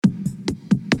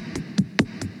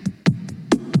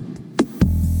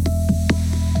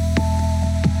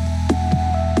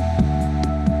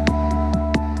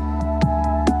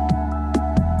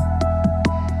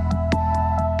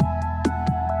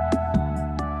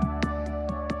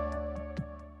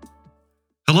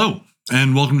Hello,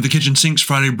 and welcome to the Kitchen Sinks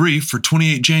Friday Brief for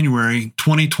 28 January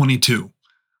 2022.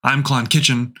 I'm Klon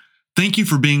Kitchen. Thank you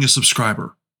for being a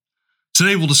subscriber.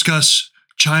 Today we'll discuss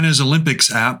China's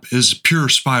Olympics app is pure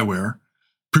spyware,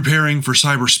 preparing for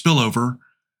cyber spillover,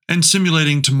 and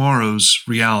simulating tomorrow's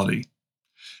reality.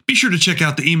 Be sure to check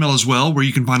out the email as well, where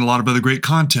you can find a lot of other great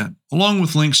content, along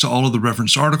with links to all of the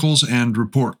referenced articles and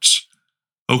reports.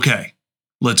 Okay,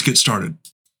 let's get started.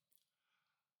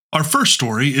 Our first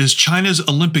story is China's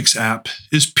Olympics app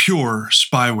is pure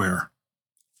spyware.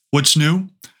 What's new?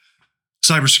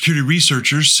 Cybersecurity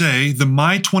researchers say the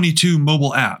My22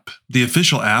 mobile app, the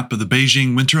official app of the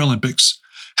Beijing Winter Olympics,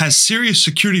 has serious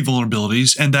security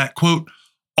vulnerabilities and that, quote,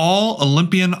 all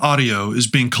Olympian audio is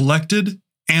being collected,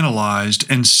 analyzed,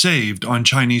 and saved on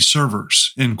Chinese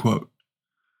servers, end quote.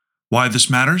 Why this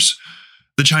matters?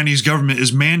 The Chinese government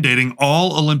is mandating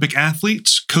all Olympic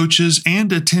athletes, coaches,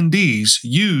 and attendees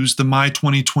use the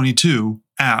My2022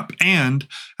 app, and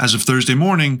as of Thursday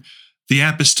morning, the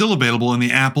app is still available in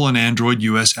the Apple and Android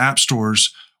US app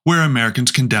stores, where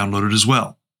Americans can download it as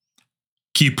well.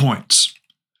 Key points.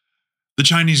 The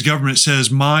Chinese government says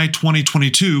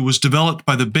My2022 was developed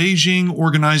by the Beijing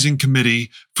Organizing Committee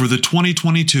for the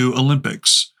 2022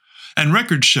 Olympics, and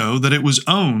records show that it was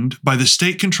owned by the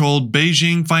state-controlled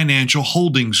Beijing Financial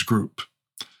Holdings Group.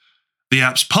 The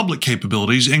app's public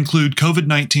capabilities include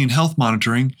COVID-19 health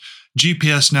monitoring,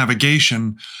 GPS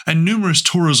navigation, and numerous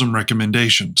tourism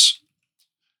recommendations.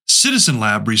 Citizen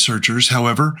Lab researchers,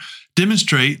 however,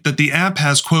 demonstrate that the app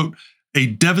has, quote, a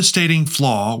devastating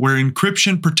flaw where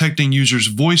encryption protecting users'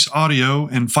 voice, audio,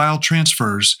 and file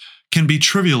transfers can be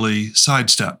trivially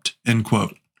sidestepped, end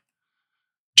quote.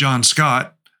 John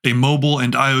Scott, a mobile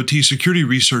and IoT security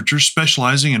researcher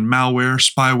specializing in malware,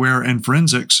 spyware, and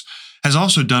forensics, has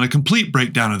also done a complete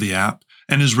breakdown of the app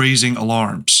and is raising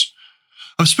alarms.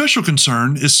 Of special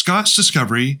concern is Scott's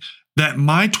discovery that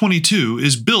My22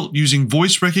 is built using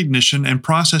voice recognition and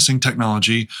processing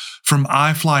technology from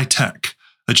iFlyTek,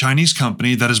 a Chinese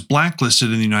company that is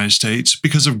blacklisted in the United States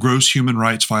because of gross human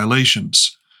rights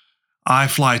violations.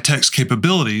 iFlyTek's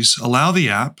capabilities allow the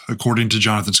app, according to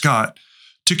Jonathan Scott,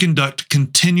 to conduct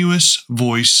continuous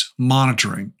voice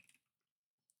monitoring.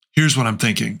 Here's what I'm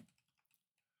thinking.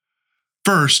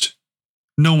 First,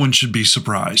 no one should be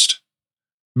surprised.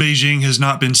 Beijing has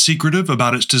not been secretive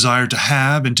about its desire to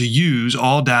have and to use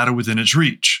all data within its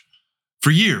reach.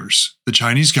 For years, the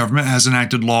Chinese government has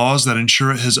enacted laws that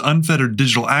ensure it has unfettered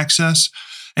digital access,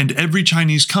 and every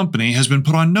Chinese company has been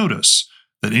put on notice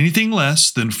that anything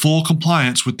less than full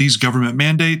compliance with these government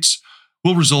mandates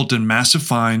will result in massive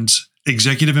fines,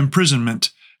 executive imprisonment,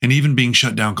 and even being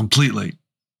shut down completely.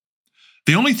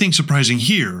 The only thing surprising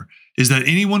here is that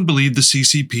anyone believed the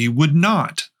CCP would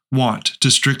not want to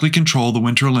strictly control the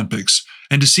Winter Olympics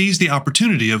and to seize the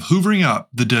opportunity of hoovering up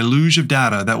the deluge of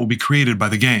data that will be created by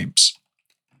the Games.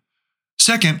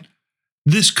 Second,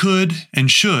 this could and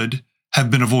should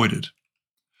have been avoided.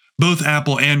 Both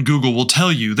Apple and Google will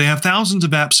tell you they have thousands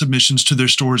of app submissions to their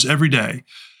stores every day,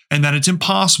 and that it's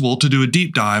impossible to do a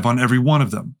deep dive on every one of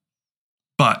them.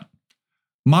 But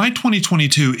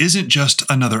My2022 isn't just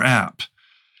another app.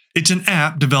 It's an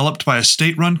app developed by a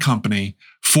state-run company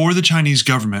for the Chinese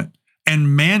government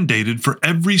and mandated for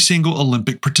every single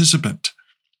Olympic participant.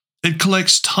 It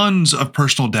collects tons of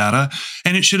personal data,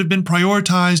 and it should have been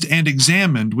prioritized and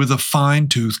examined with a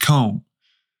fine-tooth comb.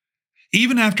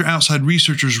 Even after outside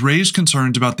researchers raised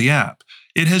concerns about the app,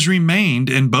 it has remained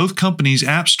in both companies'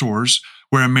 app stores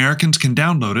where Americans can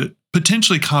download it,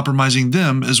 potentially compromising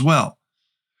them as well.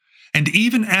 And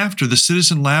even after the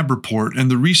Citizen Lab report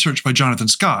and the research by Jonathan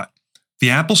Scott, the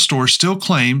Apple Store still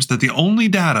claims that the only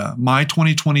data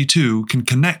My2022 can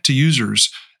connect to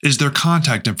users is their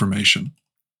contact information.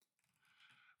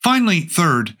 Finally,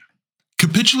 third,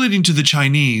 capitulating to the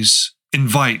Chinese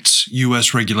invites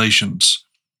U.S. regulations.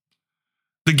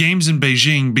 The Games in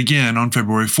Beijing begin on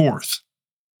February 4th.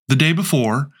 The day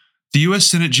before, the U.S.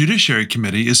 Senate Judiciary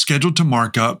Committee is scheduled to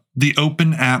mark up the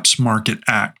Open Apps Market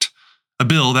Act, a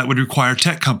bill that would require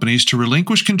tech companies to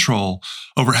relinquish control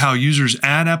over how users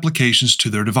add applications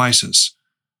to their devices.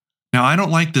 Now, I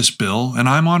don't like this bill, and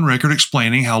I'm on record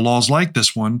explaining how laws like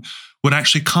this one would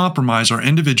actually compromise our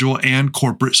individual and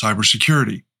corporate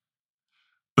cybersecurity.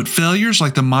 But failures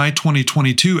like the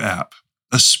My2022 app,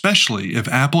 especially if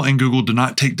Apple and Google do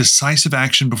not take decisive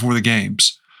action before the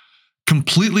Games,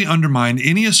 completely undermine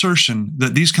any assertion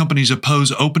that these companies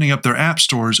oppose opening up their app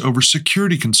stores over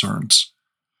security concerns.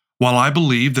 While I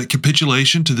believe that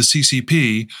capitulation to the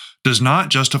CCP does not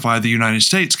justify the United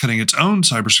States cutting its own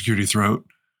cybersecurity throat,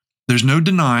 there's no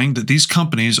denying that these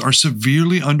companies are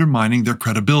severely undermining their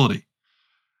credibility.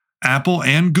 Apple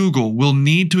and Google will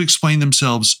need to explain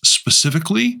themselves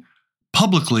specifically,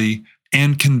 publicly,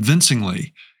 and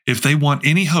convincingly if they want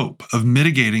any hope of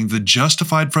mitigating the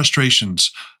justified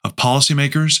frustrations of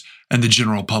policymakers and the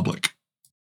general public.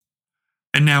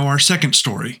 And now our second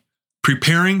story,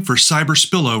 preparing for cyber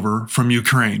spillover from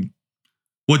Ukraine.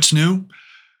 What's new?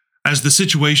 As the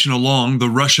situation along the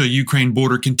Russia-Ukraine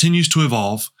border continues to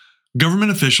evolve,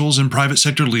 government officials and private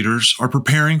sector leaders are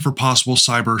preparing for possible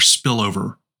cyber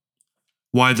spillover.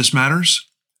 Why this matters?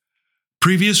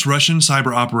 Previous Russian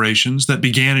cyber operations that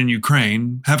began in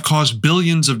Ukraine have caused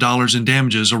billions of dollars in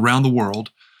damages around the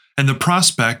world, and the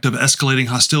prospect of escalating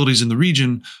hostilities in the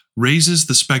region raises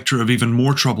the specter of even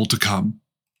more trouble to come.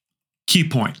 Key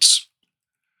points.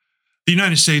 The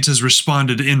United States has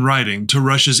responded in writing to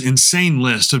Russia's insane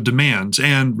list of demands,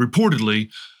 and reportedly,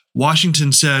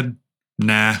 Washington said,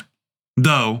 nah,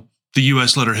 though the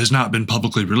U.S. letter has not been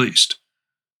publicly released.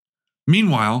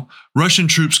 Meanwhile, Russian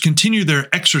troops continue their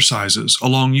exercises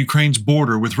along Ukraine's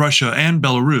border with Russia and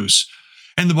Belarus,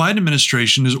 and the Biden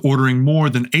administration is ordering more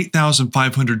than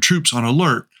 8,500 troops on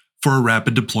alert for a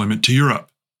rapid deployment to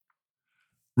Europe.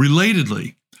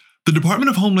 Relatedly, the Department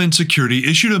of Homeland Security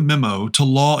issued a memo to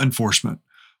law enforcement,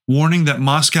 warning that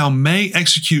Moscow may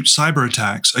execute cyber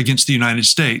attacks against the United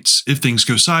States if things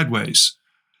go sideways.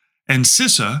 And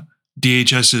CISA,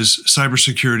 DHS's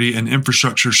Cybersecurity and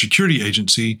Infrastructure Security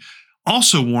Agency,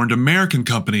 also warned American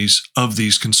companies of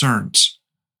these concerns.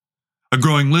 A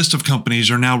growing list of companies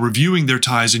are now reviewing their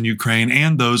ties in Ukraine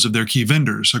and those of their key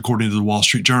vendors, according to the Wall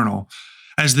Street Journal,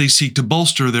 as they seek to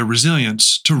bolster their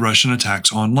resilience to Russian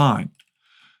attacks online.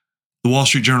 The Wall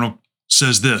Street Journal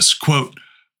says this, quote,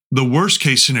 "The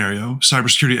worst-case scenario,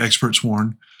 cybersecurity experts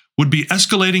warn, would be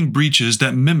escalating breaches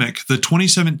that mimic the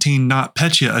 2017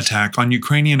 NotPetya attack on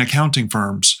Ukrainian accounting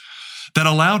firms that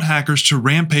allowed hackers to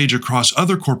rampage across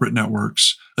other corporate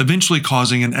networks, eventually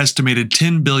causing an estimated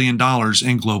 $10 billion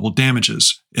in global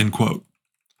damages," end quote.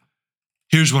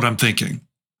 Here's what I'm thinking.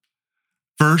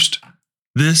 First,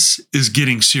 this is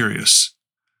getting serious.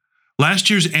 Last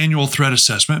year's annual threat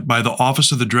assessment by the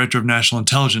Office of the Director of National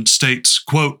Intelligence states,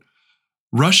 quote,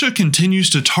 "Russia continues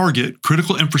to target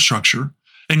critical infrastructure,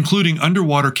 including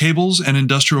underwater cables and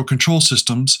industrial control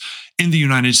systems in the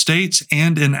United States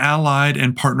and in allied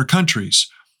and partner countries.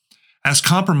 As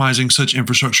compromising such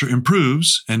infrastructure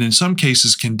improves, and in some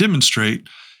cases can demonstrate,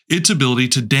 its ability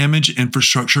to damage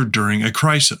infrastructure during a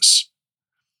crisis."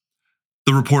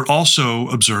 The report also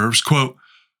observes, quote,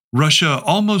 "Russia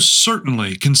almost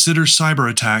certainly considers cyber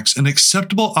attacks an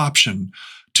acceptable option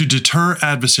to deter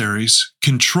adversaries,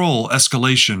 control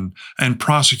escalation, and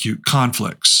prosecute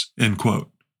conflicts," end quote.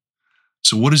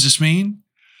 So what does this mean?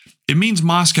 It means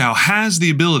Moscow has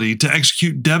the ability to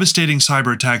execute devastating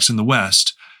cyber attacks in the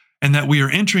West, and that we are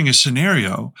entering a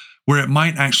scenario where it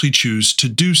might actually choose to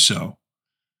do so.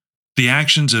 The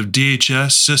actions of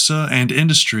DHS, CISA, and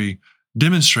industry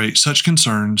demonstrate such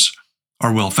concerns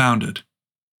are well-founded.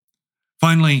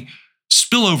 Finally,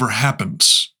 spillover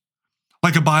happens.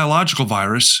 Like a biological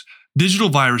virus, digital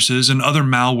viruses and other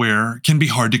malware can be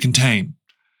hard to contain.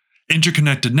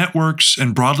 Interconnected networks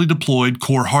and broadly deployed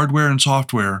core hardware and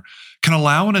software can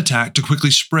allow an attack to quickly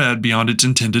spread beyond its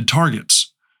intended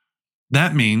targets.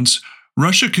 That means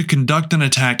Russia could conduct an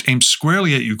attack aimed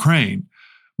squarely at Ukraine,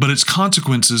 but its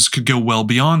consequences could go well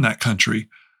beyond that country,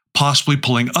 possibly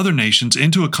pulling other nations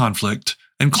into a conflict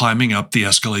and climbing up the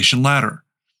escalation ladder.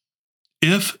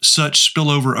 If such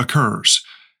spillover occurs,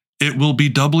 it will be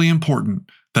doubly important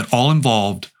that all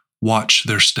involved watch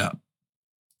their step.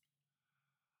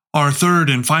 Our third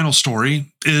and final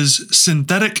story is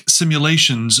synthetic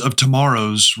simulations of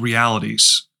tomorrow's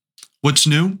realities. What's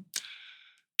new?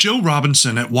 Joe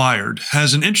Robinson at Wired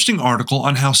has an interesting article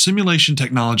on how simulation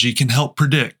technology can help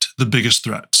predict the biggest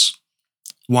threats.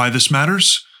 Why this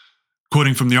matters?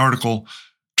 Quoting from the article,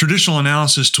 "Traditional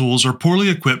analysis tools are poorly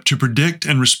equipped to predict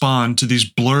and respond to these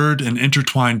blurred and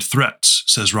intertwined threats,"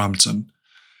 says Robinson.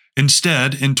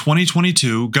 Instead, in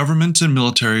 2022, governments and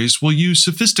militaries will use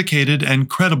sophisticated and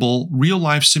credible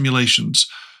real-life simulations,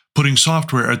 putting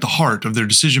software at the heart of their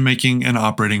decision-making and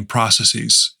operating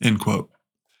processes, end quote.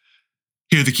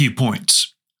 Here are the key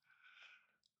points.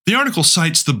 The article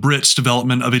cites the Brits'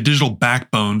 development of a digital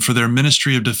backbone for their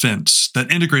Ministry of Defense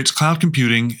that integrates cloud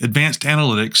computing, advanced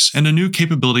analytics, and a new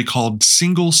capability called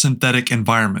Single Synthetic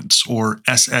Environments, or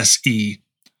SSE.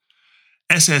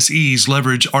 SSEs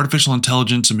leverage artificial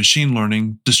intelligence and machine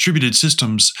learning, distributed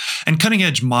systems, and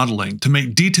cutting-edge modeling to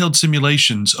make detailed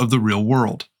simulations of the real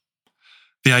world.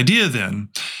 The idea, then,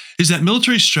 is that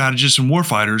military strategists and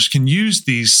warfighters can use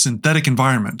these synthetic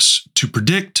environments to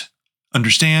predict,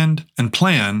 understand, and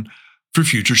plan for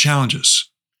future challenges.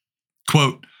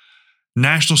 Quote,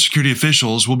 national security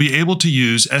officials will be able to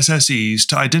use SSEs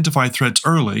to identify threats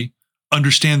early,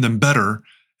 understand them better,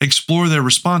 explore their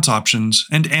response options,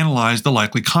 and analyze the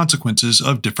likely consequences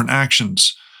of different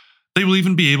actions. They will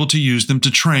even be able to use them to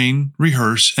train,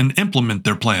 rehearse, and implement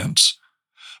their plans.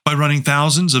 By running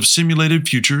thousands of simulated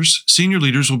futures, senior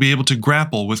leaders will be able to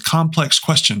grapple with complex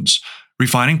questions,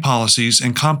 refining policies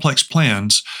and complex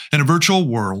plans in a virtual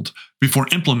world before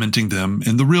implementing them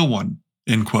in the real one.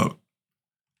 End quote.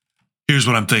 Here's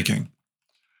what I'm thinking.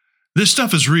 This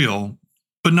stuff is real,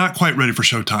 but not quite ready for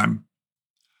showtime.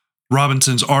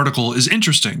 Robinson's article is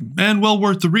interesting and well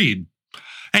worth the read.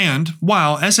 And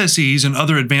while SSEs and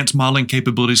other advanced modeling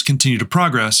capabilities continue to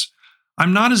progress,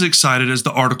 I'm not as excited as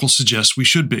the article suggests we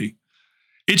should be.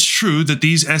 It's true that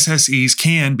these SSEs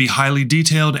can be highly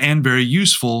detailed and very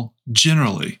useful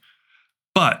generally,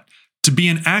 but to be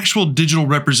an actual digital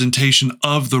representation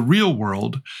of the real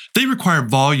world, they require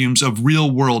volumes of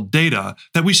real-world data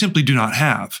that we simply do not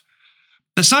have.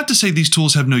 That's not to say these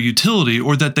tools have no utility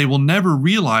or that they will never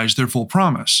realize their full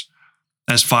promise.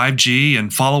 As 5G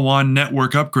and follow-on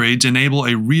network upgrades enable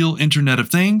a real Internet of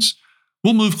Things,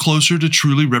 we'll move closer to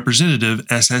truly representative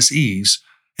SSEs,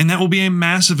 and that will be a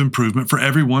massive improvement for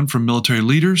everyone from military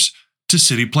leaders to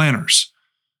city planners.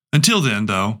 Until then,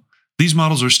 though, these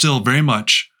models are still very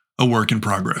much a work in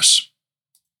progress.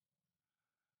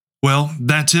 Well,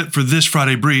 that's it for this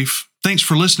Friday Brief. Thanks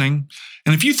for listening,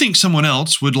 and if you think someone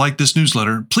else would like this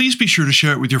newsletter, please be sure to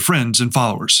share it with your friends and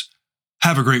followers.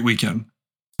 Have a great weekend.